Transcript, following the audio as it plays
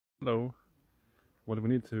Hello. What we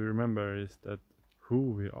need to remember is that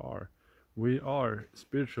who we are. We are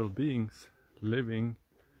spiritual beings living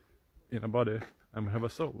in a body and we have a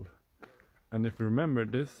soul. And if we remember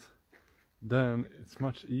this, then it's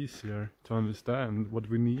much easier to understand what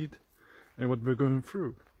we need and what we're going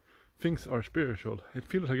through. Things are spiritual. It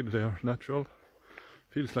feels like they are natural.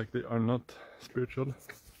 Feels like they are not spiritual.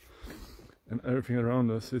 And everything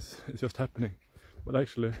around us is just happening. But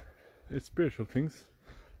actually, it's spiritual things.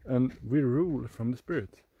 And we rule from the spirit.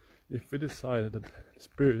 If we decide that the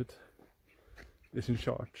spirit is in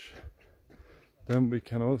charge, then we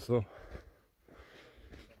can also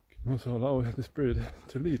allow the spirit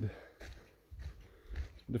to lead.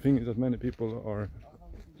 The thing is that many people are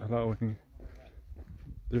allowing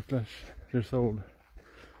their flesh, their soul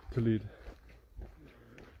to lead.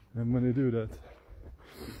 And when they do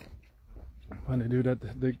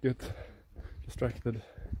that, they get distracted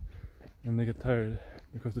and they get tired.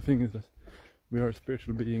 Because the thing is that we are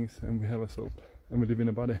spiritual beings and we have a soul and we live in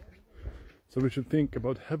a body. So we should think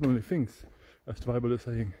about heavenly things, as the Bible is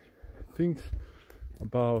saying. Think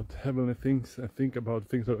about heavenly things and think about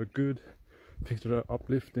things that are good, things that are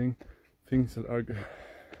uplifting, things that are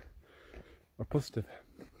positive.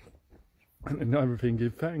 And in everything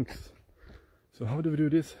give thanks. So how do we do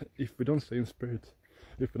this if we don't stay in spirit?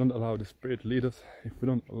 If we don't allow the spirit to lead us? If we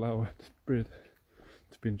don't allow the spirit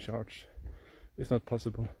to be in charge? It's not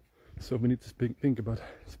possible. So we need to think about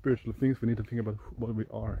spiritual things. We need to think about what we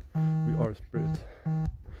are. We are spirit.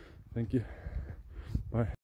 Thank you. Bye.